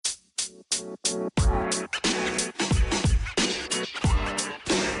Welcome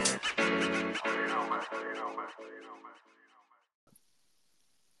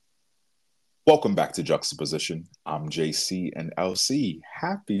back to Juxtaposition. I'm JC and LC.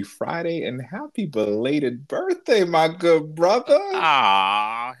 Happy Friday and happy belated birthday, my good brother.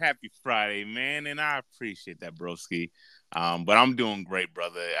 Happy Friday, man, and I appreciate that, broski. But I'm doing great,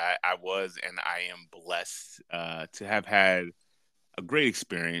 brother. I was and I am blessed to have had a great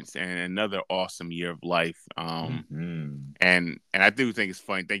experience and another awesome year of life. And I do think it's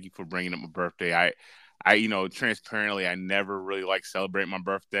funny. Thank you for bringing up my birthday. Transparently, I never really like celebrate my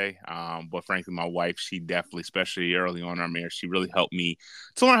birthday. But frankly, my wife, she definitely, especially early on in our marriage, she really helped me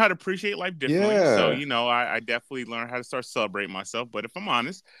to learn how to appreciate life differently. So, Yeah. I definitely learned how to start celebrating myself. But if I'm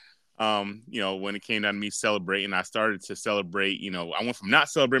honest, when it came down to me celebrating, I started to celebrate. I went from not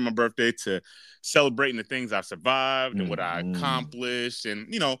celebrating my birthday to celebrating the things I survived and what I accomplished,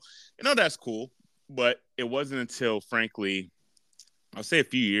 and that's cool. But it wasn't until, frankly, I'll say a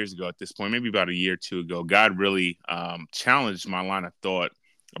few years ago at this point, maybe about a year or two ago, God really challenged my line of thought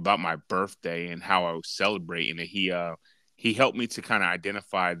about my birthday and how I was celebrating it. He helped me to kind of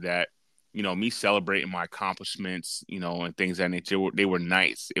identify that, me celebrating my accomplishments, and things of that nature, they were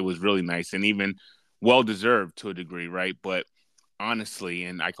nice. It was really nice and even well-deserved to a degree, right? But honestly,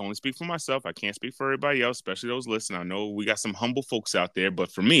 and I can only speak for myself, I can't speak for everybody else, especially those listening. I know we got some humble folks out there,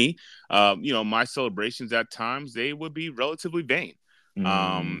 but for me, my celebrations at times, they would be relatively vain.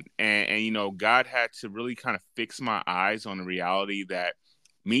 God had to really kind of fix my eyes on the reality that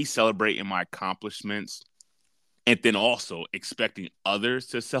me celebrating my accomplishments and then also expecting others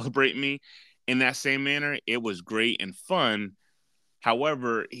to celebrate me in that same manner, it was great and fun.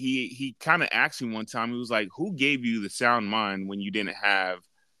 However, he kind of asked me one time, he was like, who gave you the sound mind when you didn't have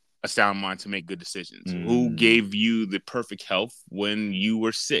a sound mind to make good decisions? Who gave you the perfect health when you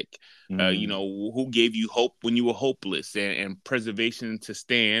were sick? Who gave you hope when you were hopeless, and perseverance, to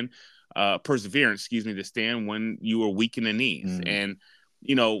stand when you were weak in the knees? And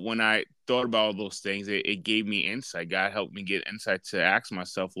when I thought about all those things, it gave me insight. God helped me get insight to ask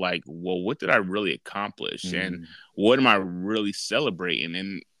myself, like, well, what did I really accomplish? And what am I really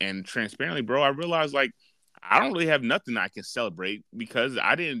celebrating? And transparently, bro, I realized, like, I don't really have nothing I can celebrate because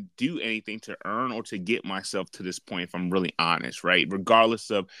I didn't do anything to earn or to get myself to this point, if I'm really honest, right?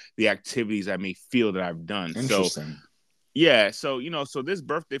 Regardless of the activities I may feel that I've done. Interesting. So this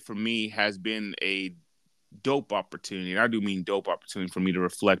birthday for me has been a dope opportunity. And I do mean dope opportunity for me to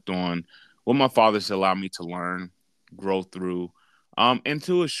reflect on what my father's allowed me to learn, grow through, and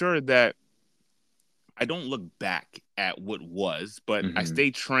to assure that I don't look back at what was, but I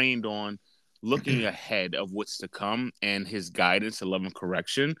stay trained on looking ahead of what's to come and his guidance and love and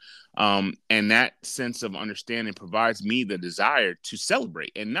correction. And that sense of understanding provides me the desire to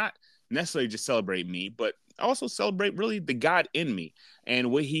celebrate, and not necessarily just celebrate me, but also celebrate really the God in me and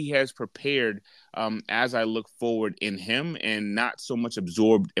what he has prepared as I look forward in him, and not so much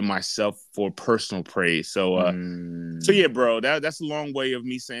absorbed in myself for personal praise. So yeah, bro, that's a long way of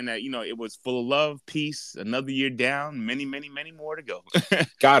me saying that, it was full of love, peace, another year down, many, many, many more to go.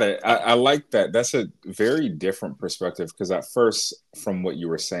 Got it. I like that. That's a very different perspective, because at first, from what you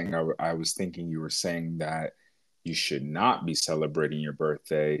were saying, I was thinking you were saying that you should not be celebrating your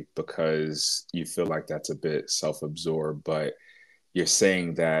birthday because you feel like that's a bit self-absorbed, but you're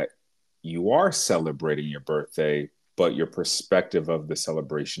saying that you are celebrating your birthday, but your perspective of the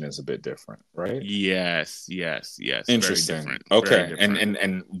celebration is a bit different, right? Yes. Very Interesting. different. Very Okay. different.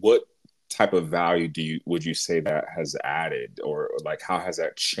 And what type of value would you say that has added, or like how has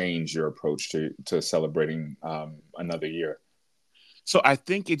that changed your approach to celebrating another year? So I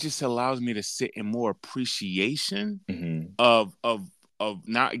think it just allows me to sit in more appreciation Mm-hmm. of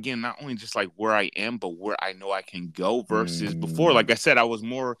not only just like where I am, but where I know I can go, versus before, like I said, I was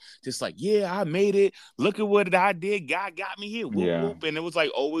more just like, yeah, I made it. Look at what I did. God got me here. Whoop Yeah. whoop. And it was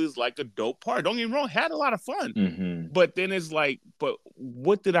like always like a dope part. Don't get me wrong, had a lot of fun. Mm-hmm. But then it's like, but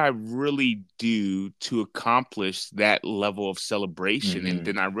what did I really do to accomplish that level of celebration? And Mm-hmm.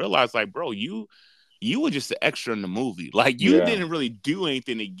 then I realized, like, bro, you were just an extra in the movie. Like, you Yeah. didn't really do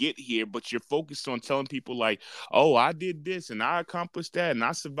anything to get here, but you're focused on telling people, like, oh, I did this and I accomplished that and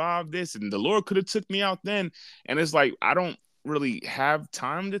I survived this and the Lord could have took me out then. And it's like, I don't really have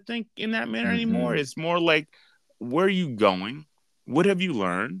time to think in that manner anymore. Mm-hmm. It's more like, where are you going? What have you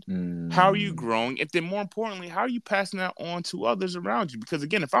learned? How are you Mm. growing? And then more importantly, how are you passing that on to others around you? Because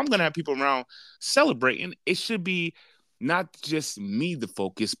again, if I'm going to have people around celebrating, it should be not just me the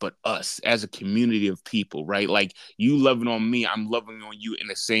focus, but us as a community of people, right? Like, you loving on me, I'm loving on you in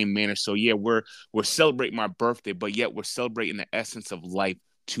the same manner. So yeah, we're celebrating my birthday, but yet we're celebrating the essence of life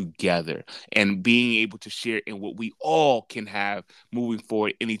together and being able to share in what we all can have moving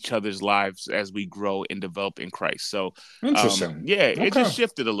forward in each other's lives as we grow and develop in Christ. So, Interesting. yeah, it Okay. just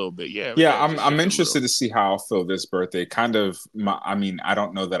shifted a little bit. Yeah, Yeah, yeah, it just I'm shifted a interested little. to see how I'll feel this birthday. Kind of, I mean, I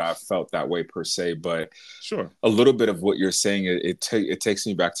don't know that I've felt that way per se, but Sure. a little bit of what you're saying, it takes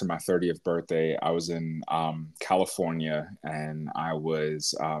me back to my 30th birthday. I was in California, and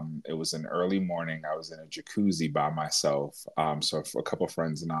it was an early morning. I was in a jacuzzi by myself. So a couple of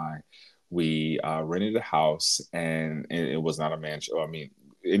friends and I, we rented a house, and it was not a mansion. I mean,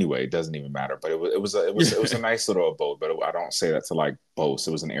 anyway, it doesn't even matter. But it was a nice little abode. But I don't say that to like boast.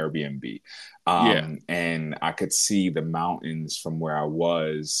 It was an Airbnb, Yeah. and I could see the mountains from where I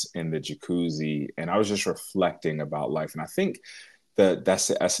was in the jacuzzi, and I was just reflecting about life. And I think that that's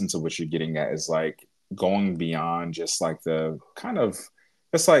the essence of what you're getting at, is like going beyond just like the kind of,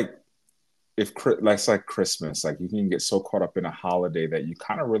 it's like, if like it's like Christmas, like you can get so caught up in a holiday that you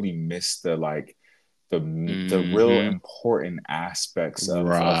kind of really miss the like the real Mm-hmm. important aspects of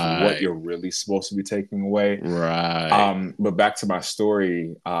what Right. you're really supposed to be taking away. Right. But back to my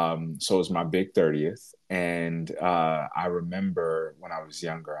story. So it was my big 30th, and I remember when I was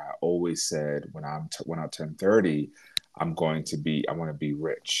younger, I always said when I turn 30, I want to be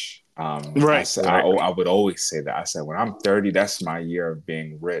rich. Right. Right. I would always say that. I said when I'm 30, that's my year of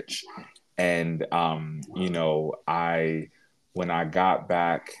being rich. And you know, when I got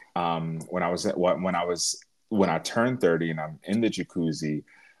back, when I turned 30 and I'm in the jacuzzi,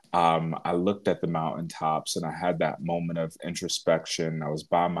 I looked at the mountaintops and I had that moment of introspection. I was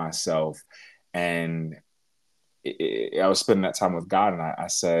by myself, and I was spending that time with God, and I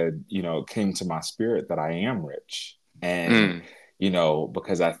said, you know, it came to my spirit that I am rich. And, Mm. you know,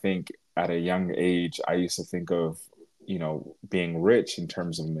 because I think at a young age, I used to think of, you know, being rich in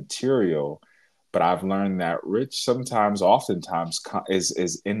terms of material, but I've learned that rich sometimes, oftentimes,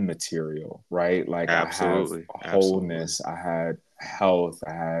 is immaterial, right? Like I have Absolutely. Absolutely. wholeness, I had health,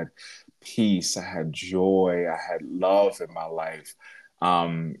 I had peace, I had joy, I had love in my life.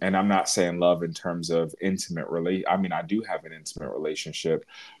 And I'm not saying love in terms of intimate I mean, I do have an intimate relationship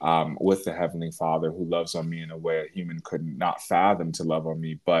with the Heavenly Father, who loves on me in a way a human could not fathom to love on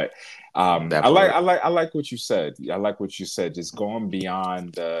me. But That part. I like what you said. I like what you said. Just going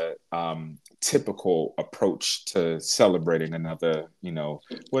beyond the typical approach to celebrating another, you know,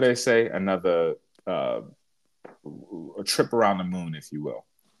 what do they say, another a trip around the moon, if you will.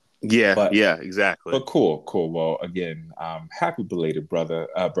 Yeah. But Yeah. Exactly. cool, cool. Well, again, happy belated birthday,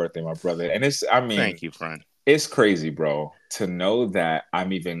 my brother. And I mean, Thank you, friend. it's crazy, bro, to know that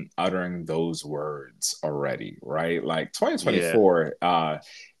I'm even uttering those words already, right? Like Yeah. 2024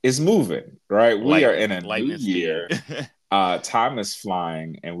 is moving, right? We are in a new Lightning speed. year. Time is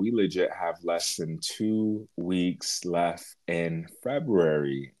flying, and we legit have less than 2 weeks left in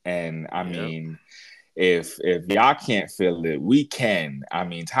February. And I Yep. mean, if y'all can't feel it, we can. I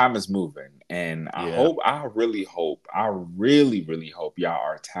mean, time is moving, and Yeah. I really, really hope y'all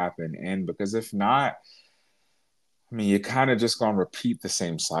are tapping in, because if not, I mean, you're kind of just going to repeat the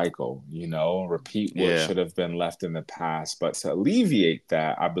same cycle, you know, repeat what Yeah. should have been left in the past. But to alleviate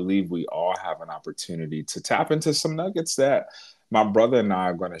that, I believe we all have an opportunity to tap into some nuggets that my brother and I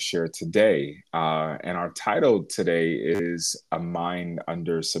are going to share today. And our title today is A Mind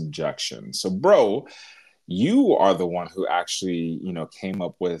Under Subjection. So, bro, you are the one who actually, you know, came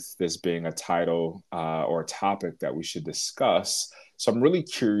up with this being a title or a topic that we should discuss. So I'm really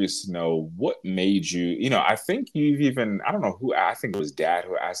curious to know what made you, you know, I think you've even, I don't know who, I think it was dad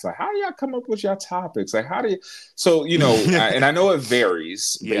who asked, like, how do y'all come up with your topics? Like, how do you, so, you know, and I know it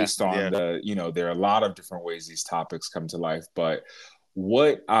varies Yeah. based on Yeah. the, you know, there are a lot of different ways these topics come to life, but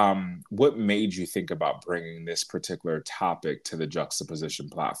what made you think about bringing this particular topic to the juxtaposition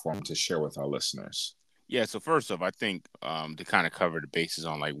platform to share with our listeners? Yeah, so first off, I think to kind of cover the bases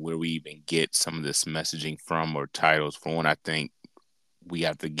on like where we even get some of this messaging from or titles, for one, I think we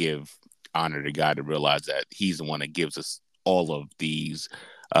have to give honor to God to realize that He's the one that gives us all of these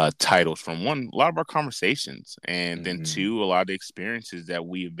titles from one, a lot of our conversations, and then Mm-hmm. two, a lot of the experiences that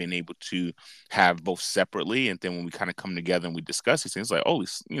we have been able to have both separately, and then when we kind of come together and we discuss these things, like, oh,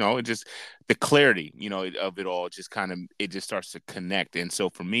 you know, it just the clarity, you know, of it all just kind of it just starts to connect. And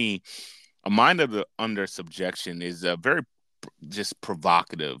so for me, a mind of the under subjection is a very just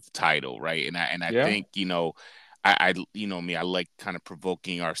provocative title, right? And I Yeah. think, you know, I you know me, I like kind of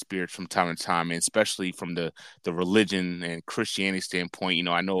provoking our spirits from time to time, and especially from the religion and Christianity standpoint. You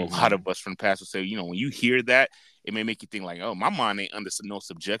know, I know a lot Mm-hmm. of us from the past will say, you know, when you hear that, it may make you think like, oh, my mind ain't under no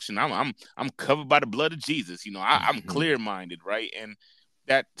subjection. I'm covered by the blood of Jesus. You know, I'm Mm-hmm. clear minded, right? And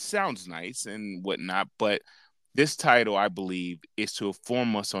that sounds nice and whatnot, but this title, I believe, is to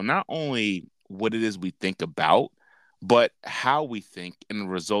inform us on not only what it is we think about, but how we think and the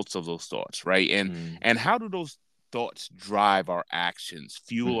results of those thoughts, right? Mm. And how do those thoughts drive our actions,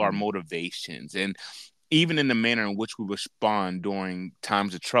 fuel our Hmm. motivations, and even in the manner in which we respond during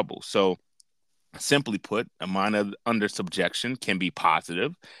times of trouble. So, simply put, a mind under subjection can be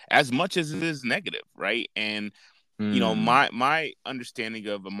positive as much as it is negative, right? And Mm. my understanding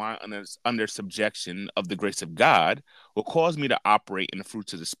of a mind under subjection of the grace of God will cause me to operate in the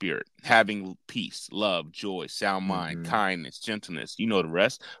fruits of the spirit, having peace, love, joy, sound mind, Hmm. kindness, gentleness, you know the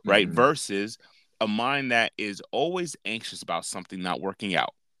rest, right? Hmm. Versus a mind that is always anxious about something not working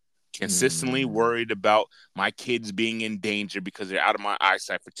out, consistently Mm. worried about my kids being in danger because they're out of my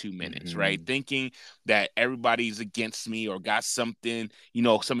eyesight for 2 minutes, right? Hmm. Thinking that everybody's against me or got something,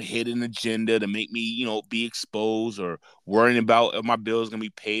 some hidden agenda to make me, be exposed, or worrying about if my bill's gonna be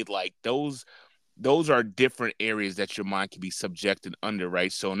paid. Like those are different areas that your mind can be subjected under,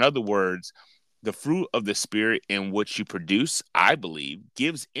 right? So in other words, the fruit of the spirit in which you produce, I believe,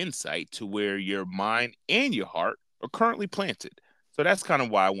 gives insight to where your mind and your heart are currently planted. So that's kind of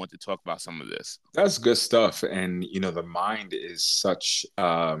why I want to talk about some of this. That's good stuff. And the mind is such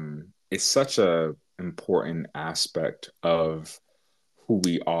a important aspect of who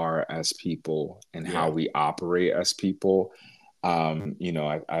we are as people and how Yeah. we operate as people.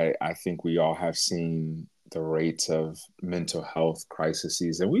 I think we all have seen the rates of mental health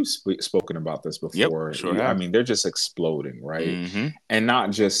crises, and we've spoken about this Yep. before. Sure I have. mean, they're just exploding, right? Mm-hmm. And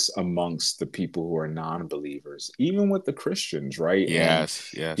not just amongst the people who are non-believers, even with the Christians, right? And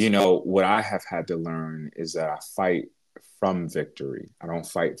Yes. Yes. what I have had to learn is that I fight from victory. I don't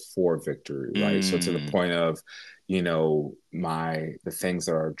fight for victory, right? So to the Mm. point of, the things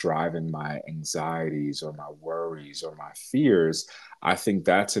that are driving my anxieties or my worries or my fears, I think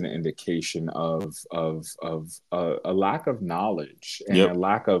that's an indication of a lack of knowledge and Yep. a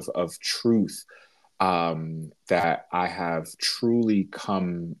lack of truth, that I have truly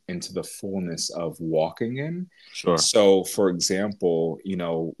come into the fullness of walking in. Sure. So, for example,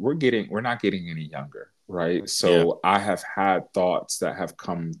 we're not getting any younger, right? Yeah. So I have had thoughts that have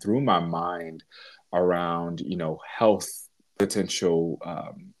come through my mind around, health potential,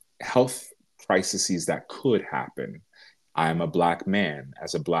 health crises that could happen. I'm a Black man.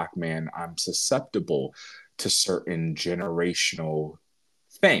 As a Black man, I'm susceptible to certain generational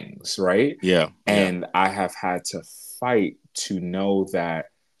things, right? Yeah. Yeah. And I have had to fight to know that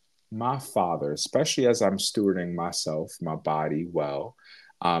my father, especially as I'm stewarding myself, my body well,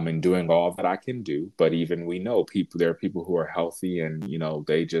 and doing all that I can do. But even we know there are people who are healthy and,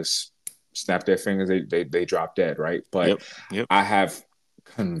 they just snap their fingers, they drop dead, right? But Yep. Yep. I have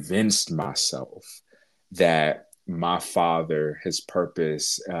convinced myself that my father, his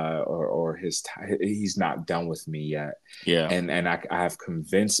purpose, or he's not done with me yet, Yeah. and I have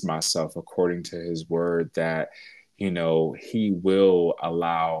convinced myself, according to his word, that he will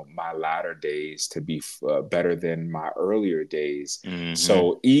allow my latter days to be better than my earlier days. Mm-hmm.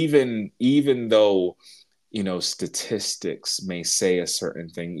 So even though statistics may say a certain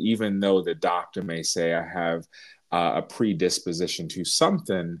thing, even though the doctor may say I have a predisposition to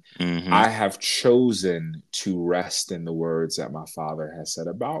something, Mm-hmm. I have chosen to rest in the words that my father has said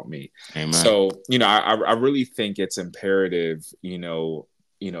about me. Amen. So, I really think it's imperative,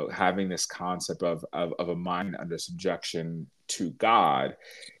 having this concept of a mind under subjection to God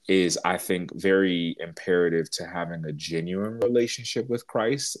is, I think, very imperative to having a genuine relationship with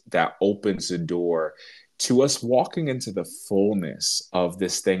Christ that opens the door to us walking into the fullness of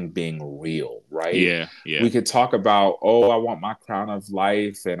this thing being real, right? Yeah. Yeah. We could talk about, oh, I want my crown of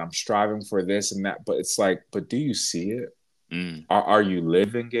life and I'm striving for this and that, but it's like, but do you see it? Mm. Are you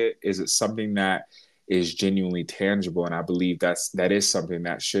living it? Is it something that is genuinely tangible? And I believe that is something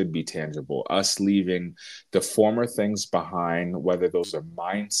that should be tangible. Us leaving the former things behind, whether those are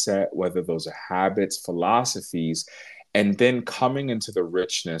mindset, whether those are habits, philosophies, and then coming into the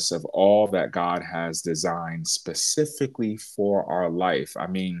richness of all that God has designed specifically for our life. I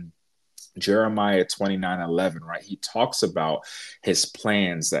mean, Jeremiah 29:11, right? He talks about his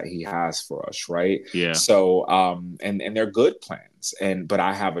plans that he has for us, right? Yeah. So and they're good plans. But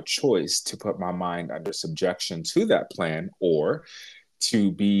I have a choice to put my mind under subjection to that plan, or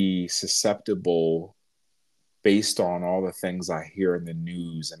to be susceptible based on all the things I hear in the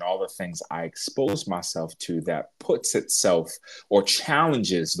news and all the things I expose myself to, that puts itself or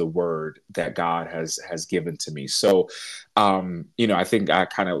challenges the word that God has given to me. So, I think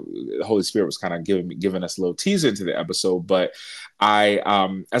the Holy Spirit was kind of giving us a little teaser into the episode. But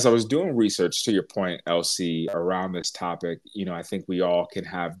as I was doing research, to your point, LC, around this topic, I think we all can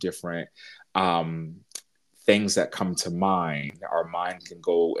have different. things that come to mind. Our mind can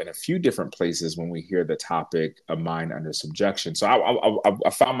go in a few different places when we hear the topic of mind under subjection. So I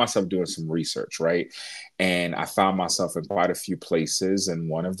found myself doing some research, right? And I found myself in quite a few places, and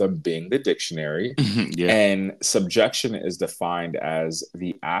one of them being the dictionary. Yeah. And subjection is defined as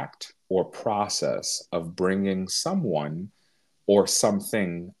the act or process of bringing someone or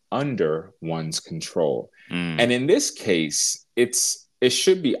something under one's control. Mm. And in this case, it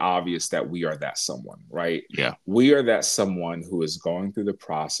should be obvious that we are that someone, right? Yeah. We are that someone who is going through the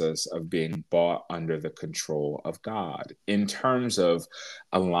process of being brought under the control of God in terms of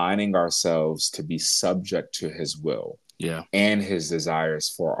aligning ourselves to be subject to his will Yeah. and his desires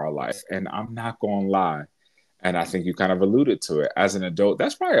for our life. And I'm not going to lie, and I think you kind of alluded to it. As an adult,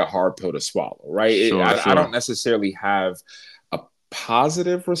 that's probably a hard pill to swallow, right? Sure. I don't Sure. necessarily have a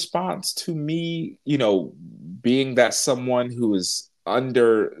positive response to me, being that someone who is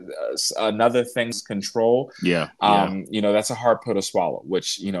under another thing's control. Yeah. Yeah. That's a hard pill to swallow,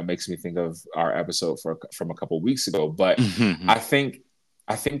 which makes me think of our episode from a couple of weeks ago. But Mm-hmm. I think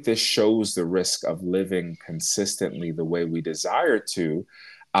I think this shows the risk of living consistently the way we desire to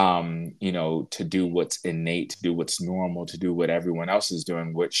do what's innate, to do what's normal, to do what everyone else is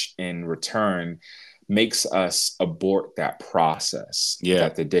doing, which in return makes us abort that process Yeah.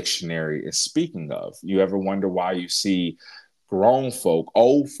 that the dictionary is speaking of. You ever wonder why you see grown folk,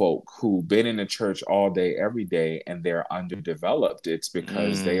 old folk who've been in the church all day, every day, and they're underdeveloped? It's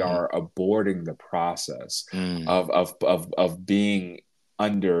because they Mm. are aborting the process Mm. of being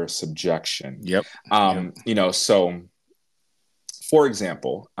under subjection. Yep. Yep. So for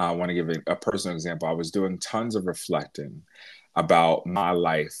example, I want to give a personal example. I was doing tons of reflecting about my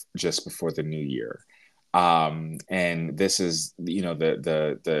life just before the new year. And this is,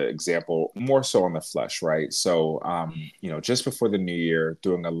 the example more so on the flesh, right? So, just before the new year,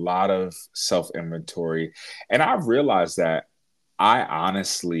 doing a lot of self inventory. And I've realized that I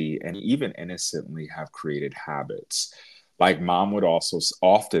honestly and even innocently have created habits. Like mom would also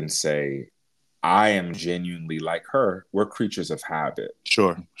often say, I am genuinely like her. We're creatures of habit.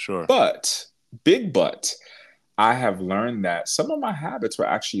 Sure. Sure. But, big but, I have learned that some of my habits were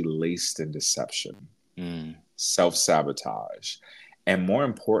actually laced in deception, Mm. self sabotage, and more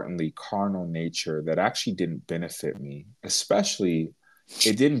importantly, carnal nature that actually didn't benefit me, especially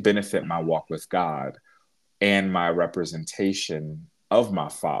it didn't benefit my walk with God and my representation of my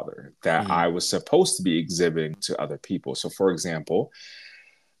father that Mm. I was supposed to be exhibiting to other people. So, for example,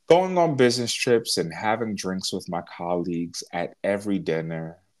 going on business trips and having drinks with my colleagues at every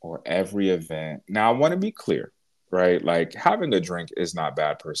dinner or every event. Now, I want to be clear, right? Like having a drink is not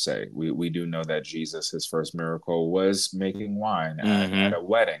bad per se. We do know that Jesus, his first miracle was making wine at Mm-hmm. a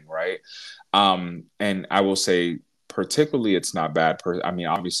wedding, right? And I will say, particularly, it's not bad. I mean,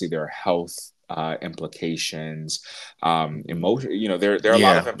 obviously, there are health implications, emotion. There are a lot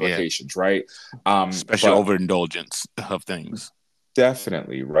Yeah. of Yeah. implications, right? Especially But overindulgence of things.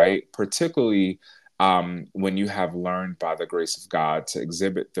 definitely, right? Particularly when you have learned by the grace of God to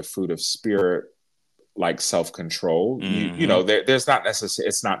exhibit the fruit of spirit like self-control. Mm-hmm. There's not necessarily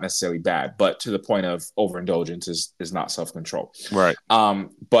it's not necessarily bad, but to the point of overindulgence is not self-control. Right.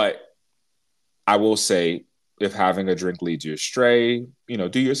 But I will say, if having a drink leads you astray,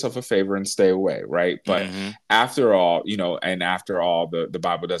 do yourself a favor and stay away, right? But Mm-hmm. after all, the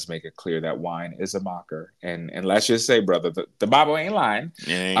Bible does make it clear that wine is a mocker. And let's just say, brother, the Bible ain't lying.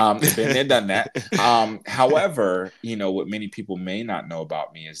 It ain't. Been there, done that. However, what many people may not know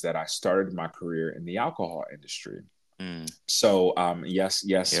about me is that I started my career in the alcohol industry. Mm. So yes,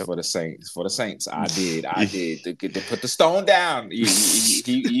 Yep. for the saints, I did to put the stone down.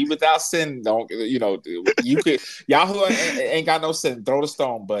 He without sin, don't you could y'all who ain't got no sin, throw the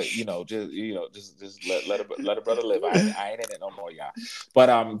stone, but just let a brother live. I ain't in it no more,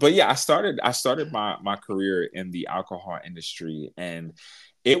 y'all. But yeah, I started my career in the alcohol industry, and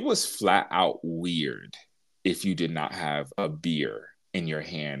it was flat out weird if you did not have a beer in your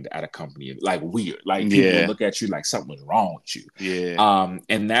hand at a company. Like weird, like people would Yeah. look at you like something was wrong with you. Yeah.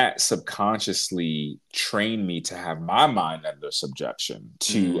 And that subconsciously trained me to have my mind under subjection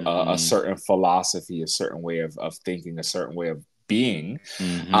to a Mm-hmm. certain philosophy, a certain way of thinking, a certain way of being.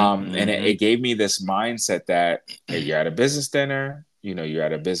 Mm-hmm. And Mm-hmm. it gave me this mindset that, hey, you're at a business dinner, you're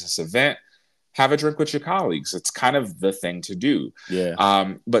at a business event, have a drink with your colleagues. It's kind of the thing to do.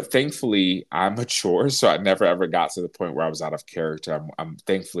 Yeah. But thankfully, I'm mature, so I never ever got to the point where I was out of character. I'm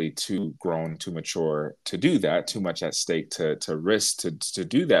thankfully too grown, too mature to do that. Too much at stake to risk to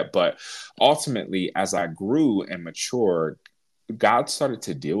do that. But ultimately, as I grew and matured, God started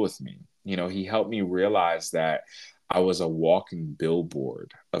to deal with me. He helped me realize that I was a walking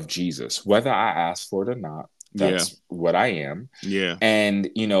billboard of Jesus, whether I asked for it or not. Yeah. That's what I am. Yeah. And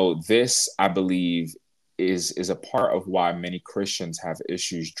this, I believe, is a part of why many Christians have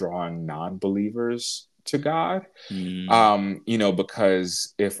issues drawing non-believers to God. Mm.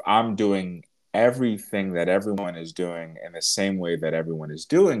 Because if I'm doing everything that everyone is doing in the same way that everyone is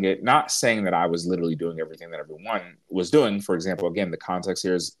doing it, not saying that I was literally doing everything that everyone was doing. For example, again, the context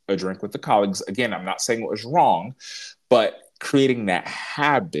here is a drink with the colleagues. Again, I'm not saying it was wrong, but creating that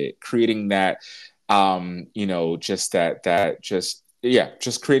habit, creating that, just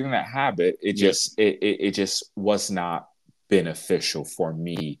just creating that habit, Yep. it just was not beneficial for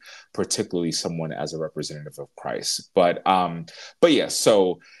me, particularly someone as a representative of Christ. But yeah,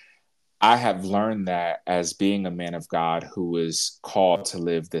 so I have learned that as being a man of God who is called to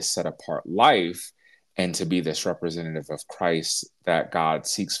live this set apart life and to be this representative of Christ that God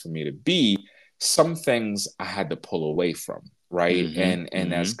seeks for me to be, some things I had to pull away from, right? Mm-hmm. And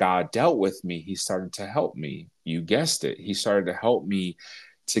Mm-hmm. as God dealt with me, he started to help me. You guessed it. He started to help me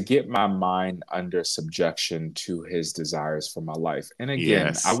to get my mind under subjection to his desires for my life. And again, I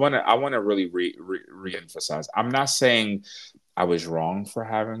Yes. want to I want to really re-emphasize. I'm not saying I was wrong for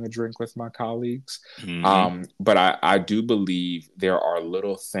having a drink with my colleagues. Mm-hmm. But I do believe there are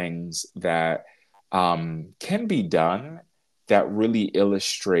little things that can be done that really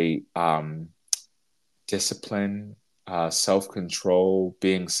illustrate discipline, self control,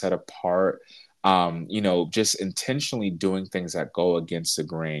 being set apart. Just intentionally doing things that go against the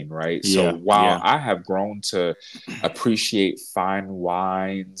grain, right? So Yeah. while Yeah. I have grown to appreciate fine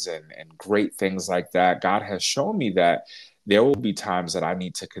wines and great things like that, God has shown me that there will be times that I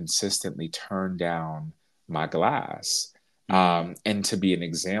need to consistently turn down my glass, Mm. and to be an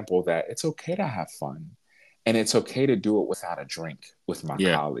example that it's okay to have fun and it's okay to do it without a drink with my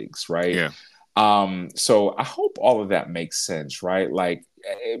Yeah. colleagues, right? Yeah. So I hope all of that makes sense, right? Like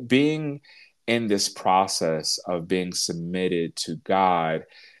being in this process of being submitted to God,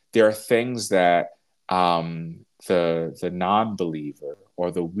 there are things that the non-believer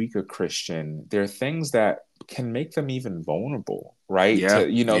or the weaker Christian, there are things that can make them even vulnerable, right? Yeah.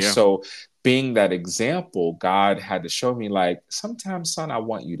 Yeah. So being that example, God had to show me like sometimes, son, I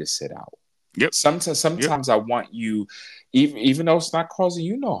want you to sit out. Yep. Yep. Sometimes I want you, even though it's not causing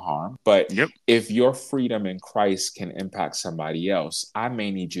you no harm, but Yep. if your freedom in Christ can impact somebody else, I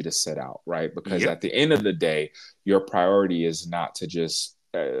may need you to sit out, right? Because Yep. at the end of the day, your priority is not to just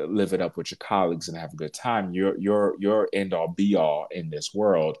live it up with your colleagues and have a good time. Your end all be all in this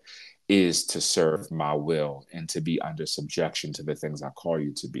world is to serve my will and to be under subjection to the things I call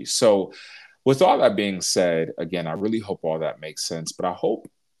you to be. So, with all that being said, again, I really hope all that makes sense. But I hope,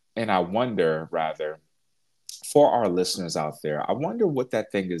 and I wonder rather, for our listeners out there, I wonder what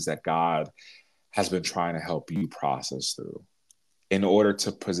that thing is that God has been trying to help you process through in order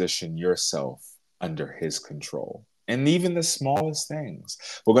to position yourself under his control. And even the smallest things.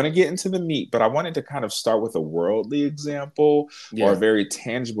 We're going to get into the meat, but I wanted to kind of start with a worldly example or a Yeah. very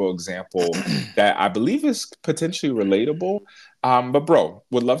tangible example that I believe is potentially relatable. But, bro,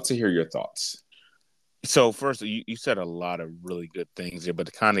 would love to hear your thoughts. So first, you said a lot of really good things here, but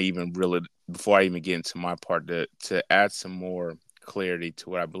to kind of even really before I even get into my part, to add some more clarity to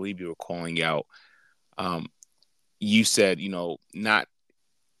what I believe you were calling out, um, you said not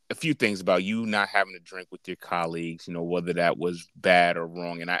a few things about you not having to drink with your colleagues, whether that was bad or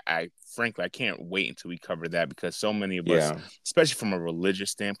wrong. And I frankly, I can't wait until we cover that because so many of us, Yeah. especially from a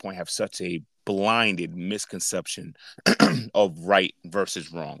religious standpoint, have such a blinded misconception of right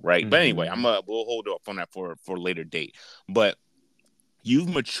versus wrong, right? But anyway, Mm-hmm. we'll hold off on that for a later date. But you've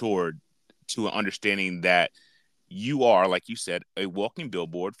matured to an understanding that you are, like you said, a walking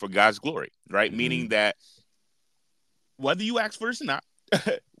billboard for God's glory, right? Mm-hmm. Meaning that whether you ask for this or not,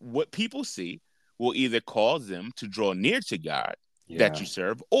 what people see will either cause them to draw near to God that Yeah. you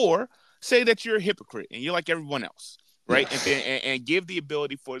serve, or say that you're a hypocrite and you're like everyone else, Yeah. right? And give the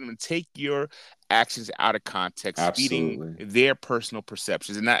ability for them to take your actions out of context, feeding Absolutely. their personal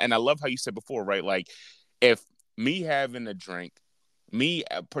perceptions. And I love how you said before, right? Like if me having a drink, me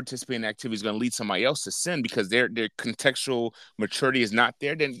participating in activity is going to lead somebody else to sin because their contextual maturity is not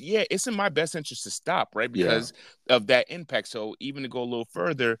there, then yeah, it's in my best interest to stop, right? Yeah. Because of that impact. So even to go a little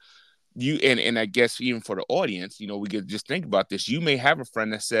further, you and I guess even for the audience, we could just think about this. You may have a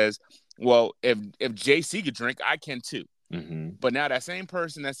friend that says, well, if JC could drink, I can too. Mm-hmm. But now that same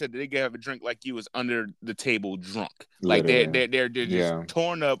person that said that they could have a drink like you is under the table drunk. Like Literally. they're just Yeah.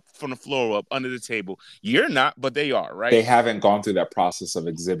 torn up from the floor up under the table. You're not, but they are, They right? haven't gone through that process of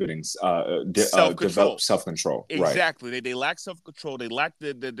exhibiting develop Self-control. self-control. Right. Exactly. They lack self-control. They lack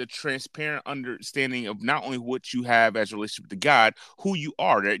the transparent understanding of not only what you have as a relationship to God, who you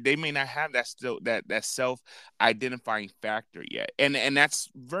are. They may not have that still that self-identifying factor yet. And that's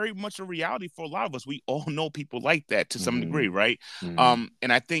very much a reality for a lot of us. We all know people like that to some Mm-hmm. degree, right? Mm-hmm.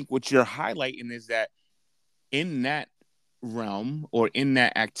 And I think what you're highlighting is that in that realm or in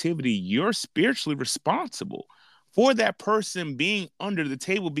that activity, you're spiritually responsible for that person being under the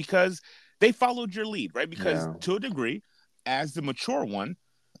table because they followed your lead, right? Because Yeah. to a degree, as the mature one,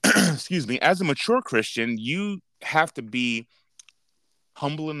 excuse me, as a mature Christian, you have to be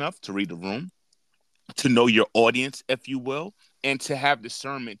humble enough to read the room, to know your audience, if you will, and to have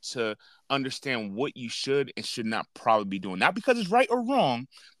discernment to understand what you should and should not probably be doing. Not because it's right or wrong,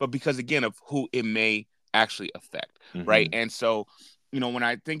 but because, again, of who it may actually affect, right? Mm-hmm. And so, when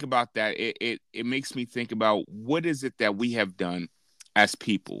I think about that, it makes me think about what is it that we have done as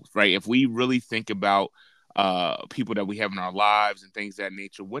people, right? If we really think about people that we have in our lives and things of that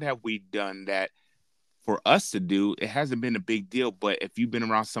nature, what have we done that for us to do, it hasn't been a big deal. But if you've been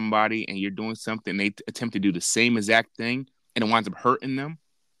around somebody and you're doing something, they attempt to do the same exact thing and it winds up hurting them.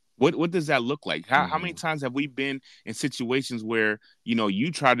 What does that look like? How many Mm-hmm. times have we been in situations where,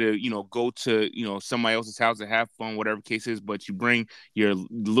 you try to, go to, somebody else's house to have fun, whatever the case is, but you bring your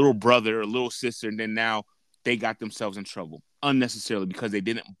little brother or little sister, and then now they got themselves in trouble unnecessarily because they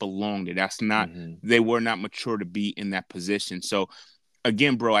didn't belong there. Mm-hmm. They were not mature to be in that position. So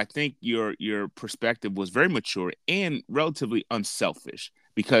again, bro, I think your perspective was very mature and relatively unselfish.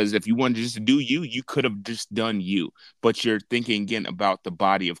 Because if you wanted just to do you, you could have just done you. But you're thinking again about the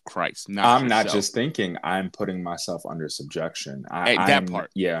body of Christ, not I'm not yourself. just thinking, I'm putting myself under subjection. At that I'm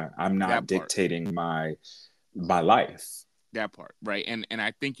part, yeah, I'm not that part, dictating my life. that part, right? And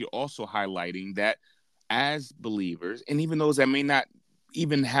I think you're also highlighting that as believers, and even those that may not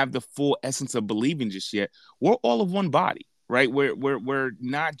even have the full essence of believing just yet, we're all of one body, right? We're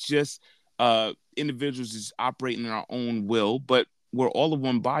not just individuals just operating in our own will, but we're all of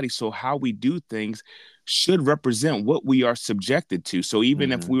one body. So how we do things should represent what we are subjected to. So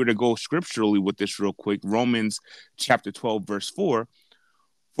even if Mm-hmm. we were to go scripturally with this real quick, Romans chapter 12, verse 4,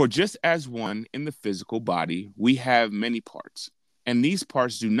 for just as one in the physical body, we have many parts, and these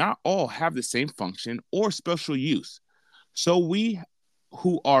parts do not all have the same function or special use. So we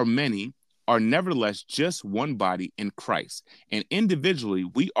who are many are nevertheless just one body in Christ, and individually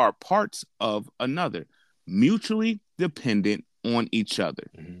we are parts of another, mutually dependent on each other.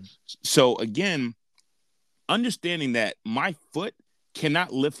 Mm-hmm. So again, understanding that my foot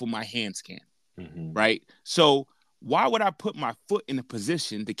cannot lift what my hands can, Mm-hmm. right? So why would I put my foot in a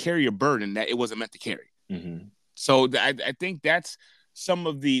position to carry a burden that it wasn't meant to carry? Mm-hmm. So I think that's some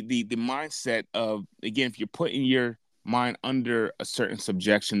of the mindset of, again, if you're putting your mind under a certain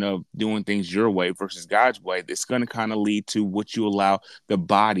subjection of doing things your way versus God's way, it's going to kind of lead to what you allow the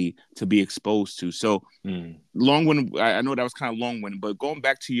body to be exposed to. So Mm-hmm. long winded. I know that was kind of long winded, but going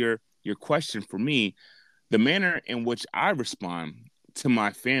back to your question for me, the manner in which I respond to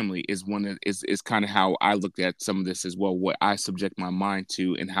my family is is kind of how I looked at some of this as well, what I subject my mind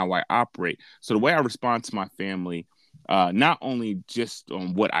to and how I operate. So the way I respond to my family, not only just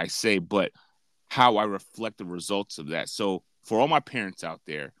on what I say, but how I reflect the results of that. So for all my parents out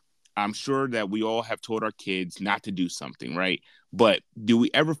there, I'm sure that we all have told our kids not to do something, right? But do we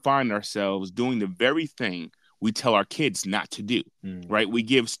ever find ourselves doing the very thing we tell our kids not to do, Mm-hmm. right? We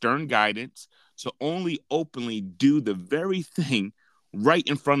give stern guidance to only openly do the very thing right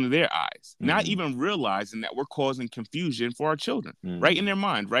in front of their eyes, not Mm-hmm. even realizing that we're causing confusion for our children, right in Mm-hmm. their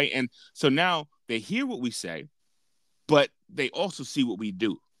mind, right? And so now they hear what we say, but they also see what we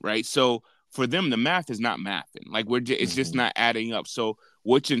do, right? So for them, the math is not mathing. Like it's just Mm-hmm. not adding up. So,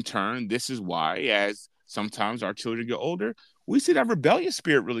 which in turn, this is why, as sometimes our children get older, we see that rebellious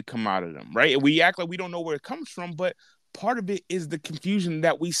spirit really come out of them, right? And we act like we don't know where it comes from, but part of it is the confusion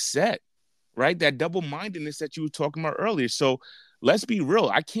that we set, right? That double mindedness that you were talking about earlier. So, let's be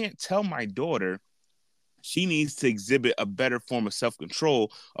real. I can't tell my daughter she needs to exhibit a better form of self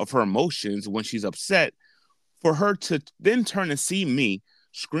control of her emotions when she's upset for her to then turn and see me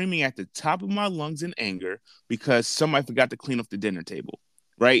screaming at the top of my lungs in anger because somebody forgot to clean up the dinner table.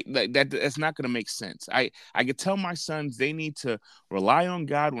 Right? Like that's not gonna make sense. I could tell my sons they need to rely on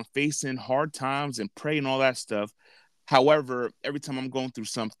God when facing hard times and pray and all that stuff. However, every time I'm going through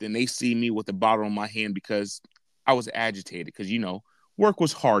something, they see me with a bottle in my hand because I was agitated because work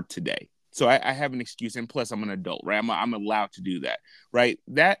was hard today. So I have an excuse, and plus I'm an adult, right? I'm allowed to do that, right?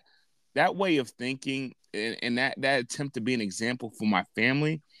 That way of thinking and that attempt to be an example for my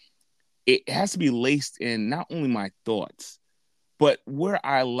family, it has to be laced in not only my thoughts, but where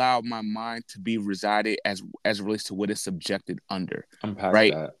I allow my mind to be resided as it relates to what it's subjected under, Unpack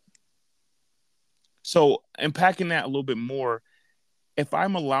right? that. So unpacking that a little bit more, if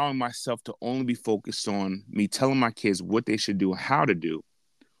I'm allowing myself to only be focused on me telling my kids what they should do and how to do,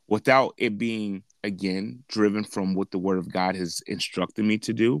 without it being, again, driven from what the word of God has instructed me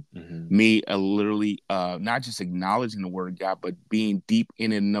to do, Mm-hmm. me literally not just acknowledging the word of God, but being deep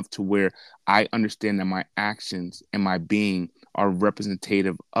in it enough to where I understand that my actions and my being are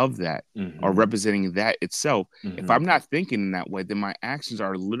representative of that, or Mm-hmm. representing that itself. If Mm-hmm. I'm not thinking in that way, then my actions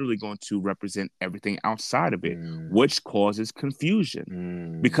are literally going to represent everything outside of it, Mm-hmm. which causes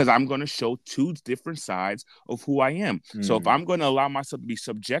confusion, because I'm going to show two different sides of who I am. So if Mm-hmm. I'm going to allow myself to be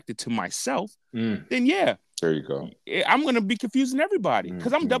subjected to myself, Mm. then yeah, There you go. I'm going to be confusing everybody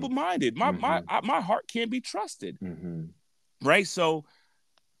because I'm Mm-hmm. double-minded. Mm-hmm. My heart can't be trusted, Mm-hmm. right? So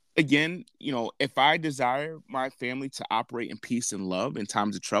again, if I desire my family to operate in peace and love in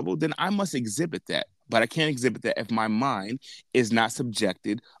times of trouble, then I must exhibit that. But I can't exhibit that if my mind is not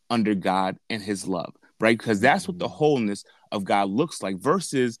subjected under God and his love, right? Because that's what the Mm-hmm. wholeness of God looks like,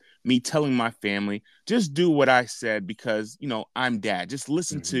 versus me telling my family, just do what I said because, I'm dad. Just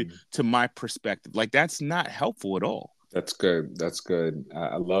listen to Mm-hmm. my perspective. Like, that's not helpful at all. That's good. That's good.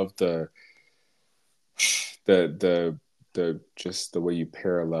 I love the just the way you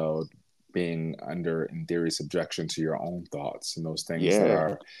paralleled being under, in theory, subjection to your own thoughts and those things that Yeah.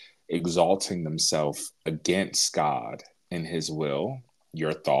 are exalting themselves against God and his will,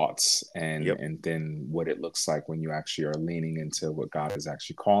 your thoughts, and Yep. then what it looks like when you actually are leaning into what God is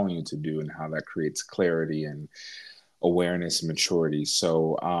actually calling you to do, and how that creates clarity and awareness and maturity.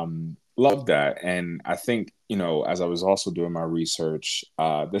 So love that. And I think, as I was also doing my research,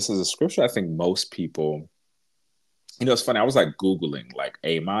 this is a scripture I think most people, it's funny. I was like Googling, like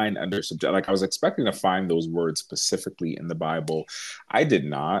a mind under subject. Like I was expecting to find those words specifically in the Bible. I did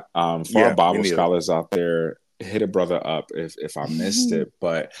not. For our Yeah, me Bible neither. scholars out there, hit a brother up if I missed it.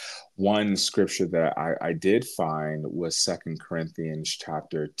 But one scripture that I did find was Second Corinthians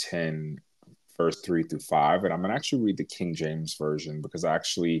chapter 10, verse 3 through 5. And I'm gonna actually read the King James version because I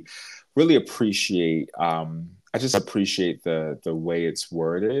actually really appreciate I just appreciate the way it's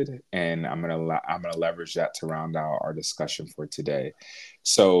worded, and I'm gonna leverage that to round out our discussion for today.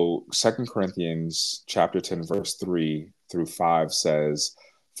 So Second Corinthians chapter 10 verse 3 through 5 says,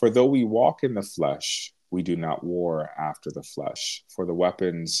 "For though we walk in the flesh, we do not war after the flesh. For the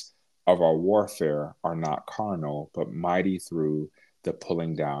weapons of our warfare are not carnal, but mighty through the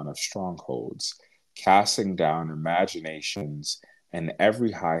pulling down of strongholds, casting down imaginations and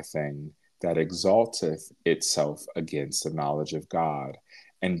every high thing that exalteth itself against the knowledge of God,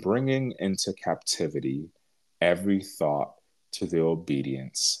 and bringing into captivity every thought to the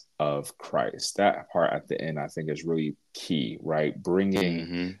obedience of Christ." That part at the end, I think, is really key, right?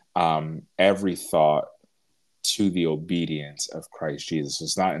 Bringing Mm-hmm. every thought to the obedience of Christ Jesus.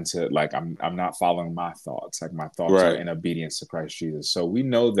 It's not into like I'm not following my thoughts. Like my thoughts are Right. in obedience to Christ Jesus. So we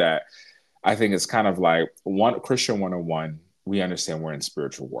know that. I think it's kind of like one Christian 101. We understand we're in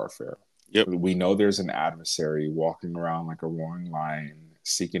spiritual warfare. Yep. We know there's an adversary walking around like a roaring lion,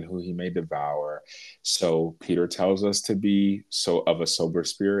 seeking who he may devour. So Peter tells us to be so of a sober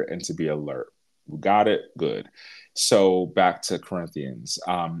spirit and to be alert. We got it. Good. So back to Corinthians.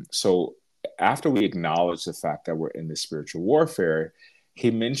 So after we acknowledge the fact that we're in this spiritual warfare,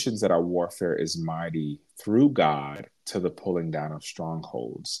 he mentions that our warfare is mighty through God to the pulling down of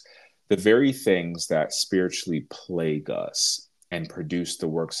strongholds, the very things that spiritually plague us and produce the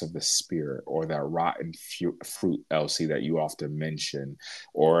works of the spirit, or that rotten fruit, Elsie, that you often mention,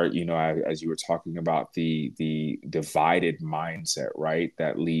 or as you were talking about the divided mindset, right,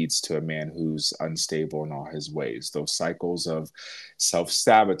 that leads to a man who's unstable in all his ways. Those cycles of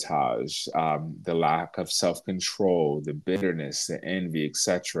self-sabotage, the lack of self-control, the bitterness, the envy,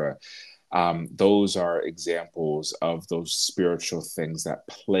 etc. Those are examples of those spiritual things that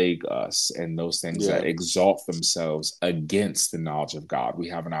plague us, and those things that Yeah. exalt themselves against the knowledge of God. We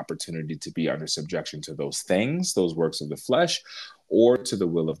have an opportunity to be under subjection to those things, those works of the flesh, or to the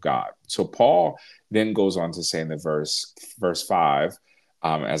will of God. So Paul then goes on to say in the verse 5,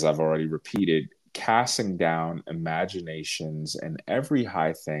 as I've already repeated, casting down imaginations and every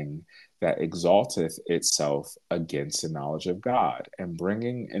high thing that exalteth itself against the knowledge of God, and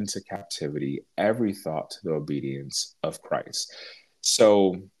bringing into captivity every thought to the obedience of Christ.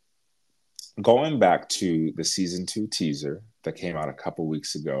 So, going back to the season 2 teaser that came out a couple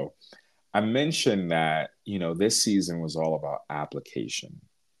weeks ago, I mentioned that, this season was all about application,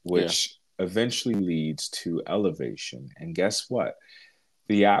 Yeah. which eventually leads to elevation. And guess what?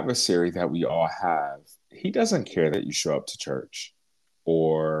 The adversary that we all have, he doesn't care that you show up to church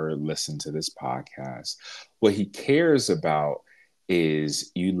or listen to this podcast. What he cares about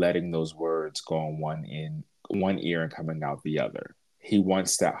is you letting those words go on one ear and coming out the other. He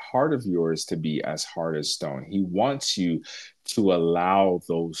wants that heart of yours to be as hard as stone. He wants you to allow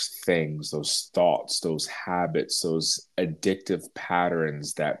those things, those thoughts, those habits, those addictive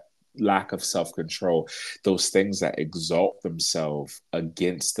patterns, that lack of self-control, those things that exalt themselves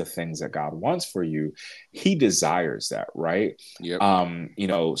against the things that God wants for you. He desires that, right? Yep.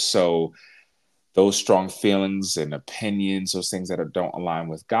 So those strong feelings and opinions, those things that don't align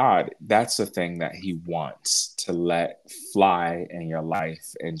with God, that's the thing that he wants to let fly in your life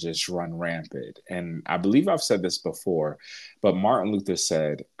and just run rampant. And I believe I've said this before, but Martin Luther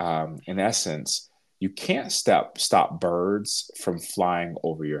said, in essence, you can't stop birds from flying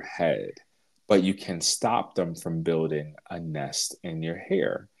over your head, but you can stop them from building a nest in your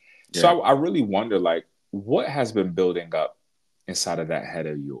hair. Yeah. So I really wonder, like, what has been building up inside of that head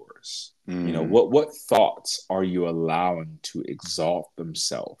of yours? What thoughts are you allowing to exalt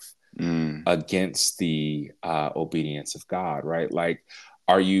themselves against the obedience of God, right? Like,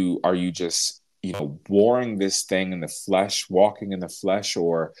 are you just warring this thing in the flesh, walking in the flesh,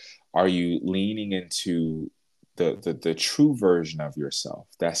 or are you leaning into the true version of yourself,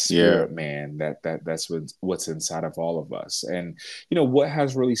 that Yeah. spirit man, that's what's inside of all of us? And what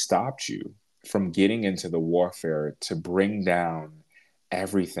has really stopped you from getting into the warfare to bring down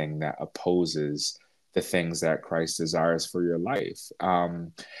everything that opposes the things that Christ desires for your life?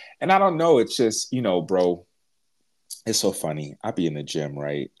 And I don't know, it's just, bro, it's so funny. I be in the gym,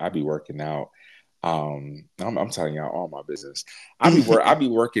 right? I be working out. I'm telling y'all all my business. I be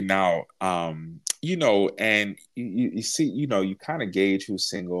working out. And you see, you kind of gauge who's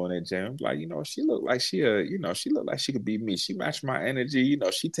single in the gym. Like, she look like she look like she could be me. She matched my energy.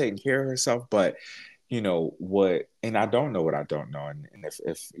 She taking care of herself. But what, and I don't know what I don't know. And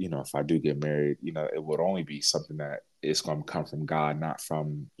if I do get married, it would only be something that is going to come from God, not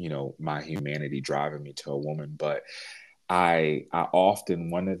from my humanity driving me to a woman. But I often,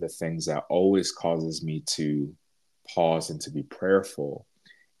 one of the things that always causes me to pause and to be prayerful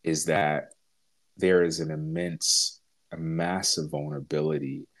is that there is a massive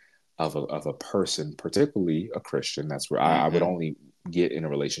vulnerability of a person, particularly a Christian. That's where I would only get in a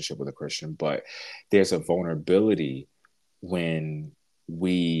relationship with a Christian, but there's a vulnerability when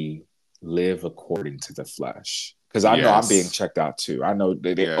we live according to the flesh. Because I know I'm being Yes. checked out too. I know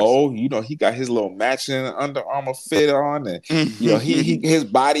that Yes. he got his little matching Under Armour fit on, and he his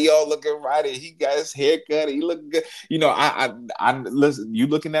body all looking right, and he got his haircut, and he look good. I listen. You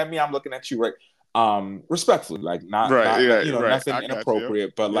looking at me, I'm looking at you, right? Respectfully, like Right. Yeah. Right. nothing I got you.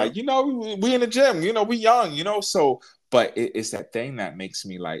 inappropriate, but Yep. like we in the gym, we young, so. But it's that thing that makes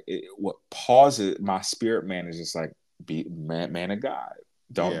me like what pauses my spirit man is just like, be man of God.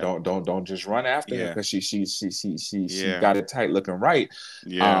 Yeah. Don't just run after her Yeah. because she Yeah. got it tight looking right.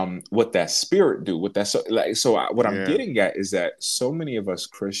 Yeah. What that spirit do, what that what I'm Yeah. getting at is that so many of us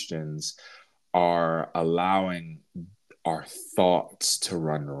Christians are allowing our thoughts to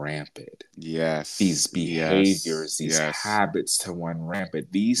run rampant, these Yes. Yes. behaviors, these Yes. habits to run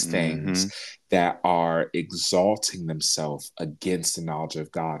rampant, these things Mm-hmm. that are exalting themselves against the knowledge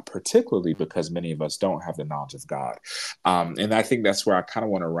of God, particularly because many of us don't have the knowledge of God. And I think that's where I kind of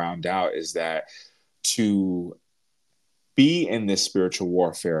want to round out, is that to be in this spiritual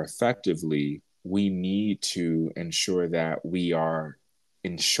warfare effectively, we need to ensure that we are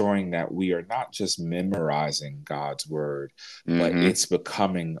ensuring that we are not just memorizing God's word, but Mm-hmm. it's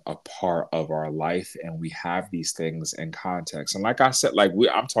becoming a part of our life, and we have these things in context. And like I said, like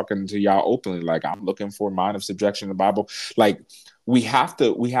I'm talking to y'all openly, like I'm looking for mind of subjection in the Bible. Like we have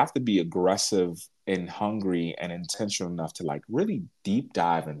to be aggressive and hungry and intentional enough to like really deep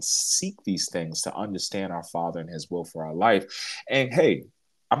dive and seek these things to understand our Father and his will for our life. And hey,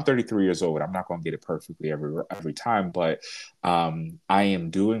 I'm 33 years old. I'm not going to get it perfectly every time, but I am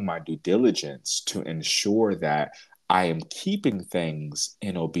doing my due diligence to ensure that I am keeping things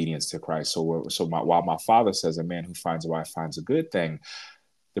in obedience to Christ. While my Father says a man who finds a wife finds a good thing,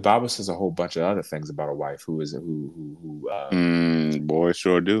 the Bible says a whole bunch of other things about a wife Boy,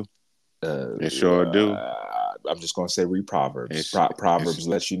 sure do. uh, It sure do. I'm just going to say read Proverbs. It's it's Proverbs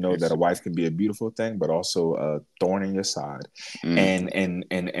lets you know that it's a wife can be a beautiful thing, but also a thorn in your side. mm,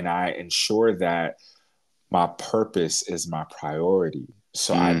 And I ensure that my purpose is my priority.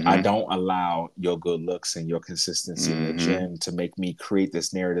 So I Mm-hmm. don't allow your good looks and your consistency in the Mm-hmm. gym to make me create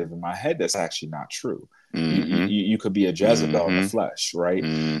this narrative in my head that's actually not true. Mm-hmm. You could be a Jezebel in the Mm-hmm. flesh, right?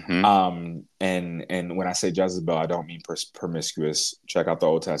 Mm-hmm. And when I say Jezebel, I don't mean promiscuous. Check out the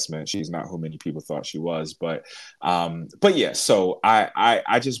Old Testament. She's not who many people thought she was, but yeah. So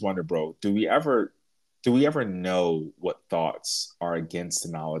I just wonder, bro, do we ever know what thoughts are against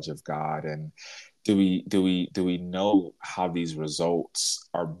the knowledge of God, and do we know how these results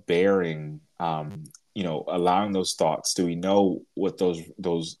are bearing, allowing those thoughts? Do we know what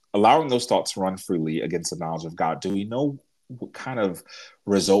those allowing those thoughts run freely against the knowledge of God? Do we know what kind of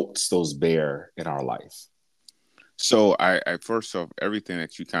results those bear in our life? So I first off, everything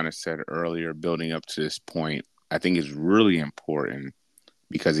that you kind of said earlier, building up to this point, I think is really important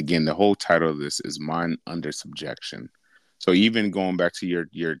because again, the whole title of this is Mind Under Subjection. So even going back to your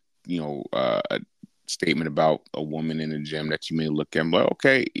statement about a woman in the gym that you may look at, but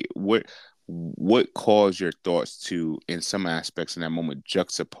okay, what caused your thoughts to, in some aspects in that moment,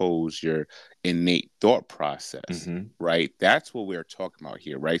 juxtapose your innate thought process? Mm-hmm. Right, that's what we're talking about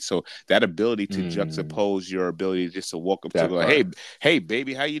here, right? So that ability to Mm, juxtapose your ability just to walk up to that go, hey, part. hey,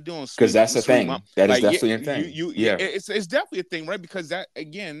 baby, how you doing, Because sweet, that's a sweet mom? thing. That is Like, yeah, definitely a you, thing. you, yeah, Yeah. it's definitely a thing, right? Because that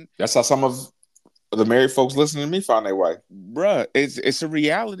again, That's how some of the married folks listening to me find their wife. bruh, it's a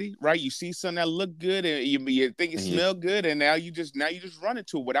reality, right? You see something that look good and you think it And you, smell good, and now you just run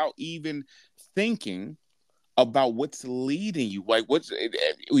into it without even thinking about what's leading you. Like,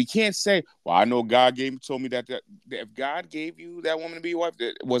 we can't say, well, I know God told me that if God gave you that woman to be your wife,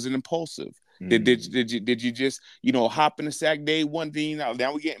 that wasn't impulsive. Did you just hop in the sack day one thing,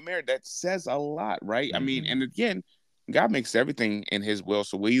 now we getting married? That says a lot, right? I mean, mm-hmm. and again, God makes everything in His will.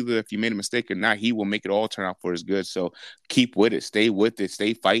 So either if you made a mistake or not, He will make it all turn out for His good. So keep with it, stay with it,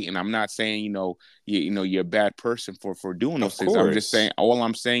 stay fighting. I'm not saying you're a bad person for doing those Of things. I'm just saying, course. all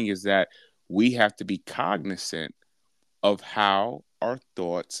I'm saying is that we have to be cognizant of how our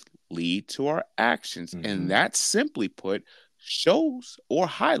thoughts lead to our actions. And Mm-hmm. that, simply put, shows or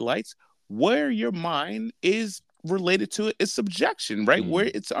highlights where your mind is related to its subjection, right? Where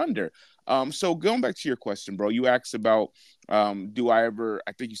Mm. it's under. So going back to your question, bro, you asked about do I ever,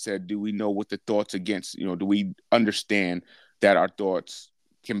 I think you said, do we know what the thoughts against, do we understand that our thoughts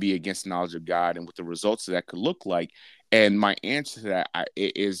can be against knowledge of God and what the results of that could look like? And my answer to that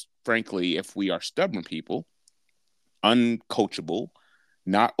is, frankly, if we are stubborn people, uncoachable,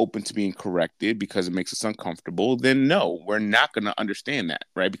 not open to being corrected because it makes us uncomfortable, then no, we're not going to understand that,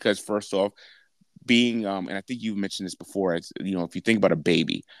 right? Because first off, being and I think you've mentioned this before, as if you think about a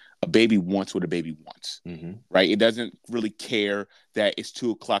baby wants what a baby wants, Mm-hmm. right? It doesn't really care that it's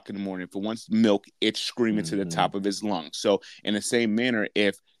 2 o'clock in the morning. If it wants milk, it's screaming to the Mm-hmm. top of its lungs. So in the same manner,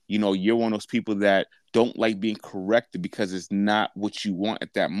 if you're one of those people that don't like being corrected because it's not what you want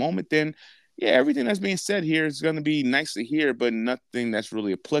at that moment, then yeah, everything that's being said here is going to be nice to hear, but nothing that's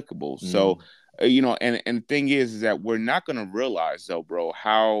really applicable. So Mm. and the thing is that we're not going to realize, though, bro,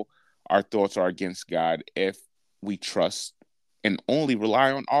 how our thoughts are against God if we trust and only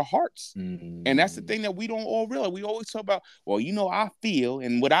rely on our hearts. And that's the Mm. thing that we don't all realize. We always talk about, well, I feel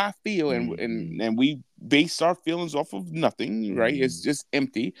and what I feel, and Mm-hmm. we base our feelings off of nothing, right? It's Mm. just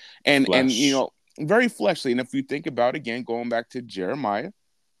empty and Flesh. very fleshly. And if you think about, again, going back to Jeremiah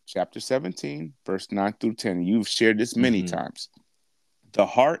chapter 17, verse 9 through 10, you've shared this many Mm-hmm. times. The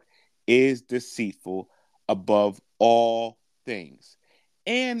heart is deceitful above all things,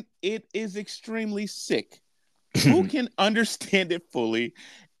 and it is extremely sick. Who can understand it fully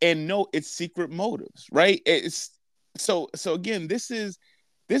and know its secret motives, right? It's so again, this is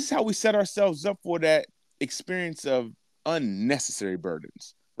how we set ourselves up for that experience of unnecessary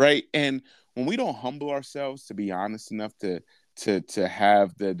burdens, right? And when we don't humble ourselves to be honest enough to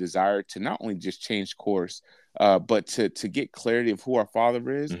have the desire to not only just change course, but to get clarity of who our Father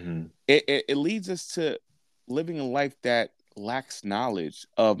is, Mm-hmm. it leads us to living a life that lacks knowledge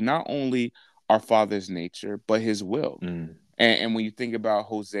of not only our Father's nature but His will. Mm. And when you think about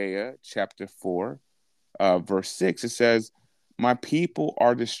Hosea chapter 4, verse 6, it says, "My people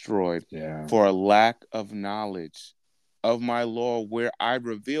are destroyed Yeah. for a lack of knowledge of my law, where I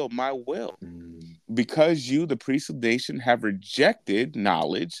reveal my will. Mm. Because you, the priest of nation, have rejected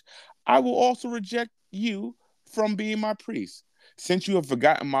knowledge, I will also reject you from being my priest. Since you have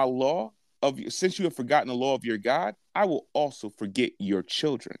forgotten my law since you have forgotten the law of your God, I will also forget your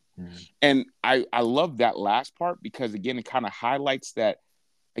children." Mm. And I love that last part because again, it kind of highlights that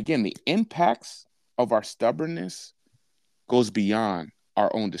again, the impacts of our stubbornness goes beyond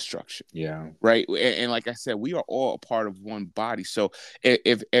our own destruction, Yeah. right? And like I said, we are all a part of one body. So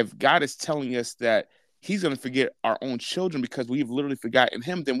if God is telling us that he's going to forget our own children because we've literally forgotten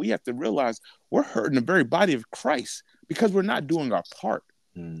him. Then we have to realize we're hurting the very body of Christ because we're not doing our part,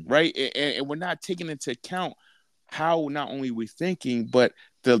 right? And we're not taking into account how not only we're thinking, but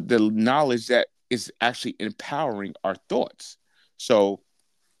the knowledge that is actually empowering our thoughts. So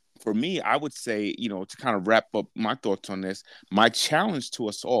for me, I would say, to kind of wrap up my thoughts on this, my challenge to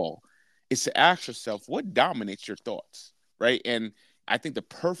us all is to ask yourself, what dominates your thoughts, right? And I think the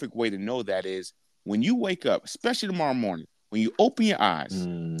perfect way to know that is when you wake up, especially tomorrow morning, when you open your eyes,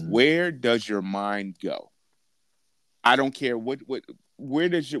 where does your mind go? I don't care where's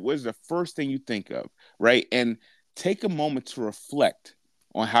the first thing you think of, right? And take a moment to reflect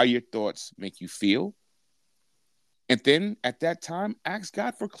on how your thoughts make you feel. And then at that time, ask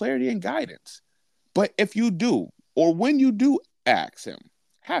God for clarity and guidance. But if you do, or when you do ask him,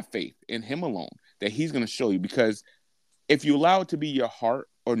 have faith in him alone that he's going to show you. Because if you allow it to be your heart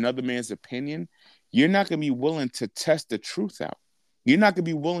or another man's opinion, you're not going to be willing to test the truth out. You're not going to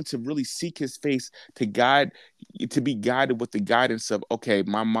be willing to really seek his face to be guided with the guidance of, okay,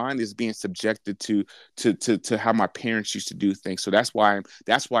 my mind is being subjected to how my parents used to do things. So that's why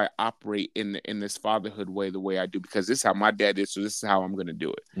I operate in this fatherhood way, the way I do, because this is how my dad is. So this is how I'm going to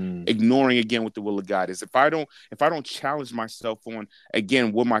do it. Ignoring again what the will of God is. If I don't challenge myself on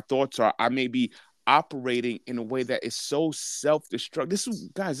again what my thoughts are, I may be operating in a way that is so self-destructive. This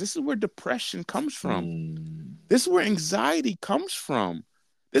is where depression comes from. This is where anxiety comes from.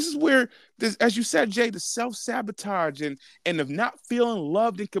 This is where, as you said, Jay, the self-sabotage and of not feeling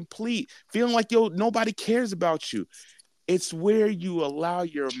loved and complete, feeling like nobody cares about you. It's where you allow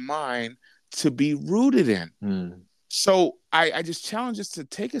your mind to be rooted in. So I just challenge us to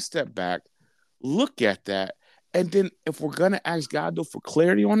take a step back, look at that, and then if we're going to ask God, though, for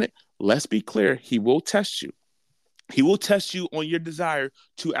clarity on it, let's be clear. He will test you. He will test you on your desire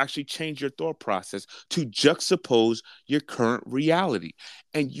to actually change your thought process, to juxtapose your current reality.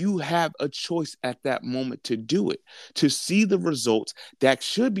 And you have a choice at that moment to do it, to see the results that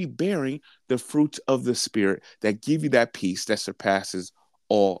should be bearing the fruits of the Spirit that give you that peace that surpasses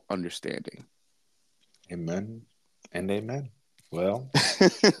all understanding. Amen and amen. Well,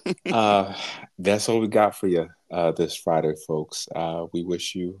 that's all we got for you this Friday, folks. We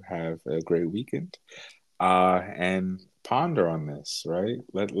wish you have a great weekend and ponder on this, right?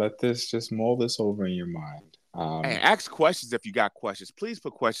 Let this just mull this over in your mind. And ask questions if you got questions. Please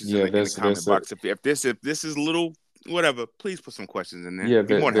put questions in the comment box. If this is little whatever, please put some questions in there. Yeah,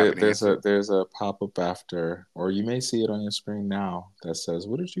 be more than happy to answer. There's a pop-up after, or you may see it on your screen now that says,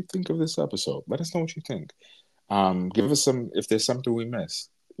 "What did you think of this episode?" Let us know what you think. Give us if there's something we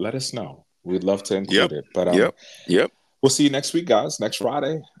missed, let us know. We'd love to include it. But we'll see you next week, guys, next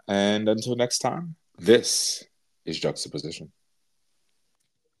Friday. And until next time, this is Juxtaposition.